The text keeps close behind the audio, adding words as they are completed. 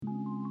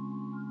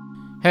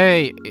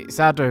Hey, it's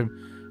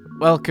Adam.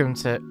 Welcome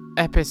to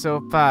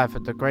episode 5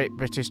 of the Great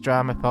British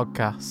Drama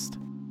Podcast.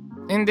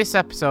 In this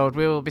episode,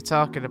 we will be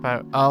talking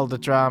about all the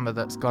drama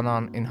that's gone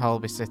on in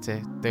Holby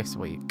City this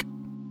week.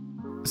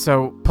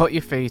 So put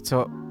your feet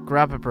up,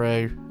 grab a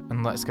brew,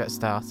 and let's get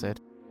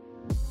started.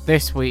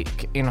 This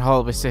week in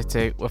Holby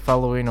City, we're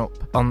following up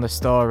on the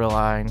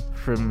storyline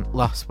from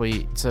last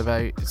week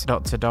about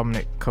Dr.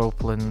 Dominic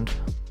Copeland.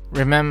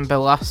 Remember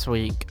last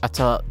week I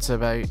talked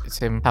about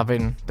him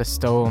having the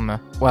stoma?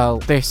 Well,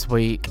 this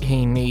week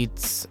he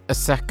needs a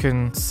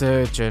second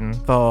surgeon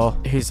for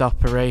his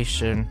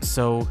operation,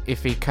 so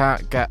if he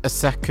can't get a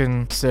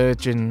second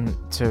surgeon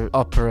to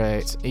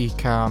operate, he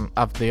can't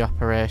have the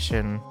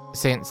operation.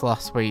 Since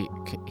last week,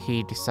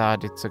 he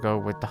decided to go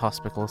with the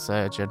hospital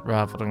surgeon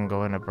rather than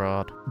going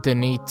abroad. They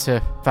need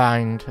to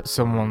find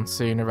someone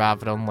sooner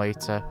rather than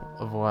later,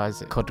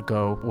 otherwise it could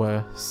go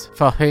worse.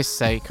 For his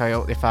sake, I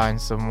hope they find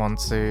someone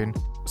soon.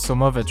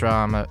 Some other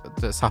drama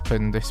that's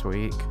happened this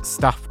week.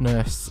 Staff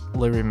nurse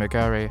Louis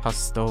McGarry has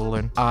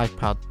stolen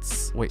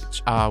iPads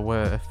which are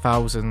worth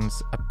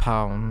thousands of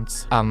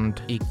pounds,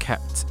 and he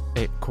kept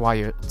it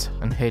quiet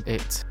and hid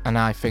it, and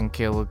I think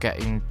he'll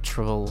get in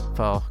trouble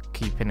for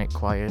keeping it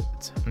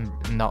quiet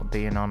and not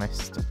being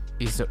honest.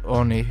 He's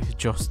only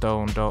just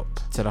owned up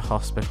to the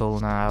hospital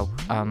now,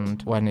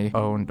 and when he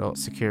owned up,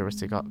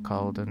 security got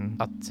called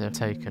and had to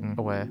take him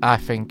away. I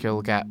think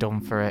he'll get done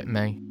for it,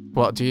 me.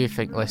 What do you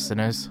think,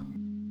 listeners?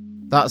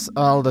 That's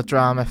all the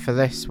drama for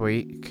this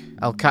week.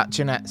 I'll catch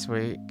you next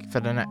week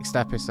for the next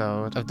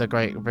episode of the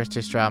Great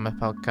British Drama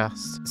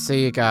Podcast.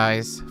 See you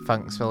guys.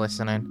 Thanks for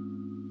listening.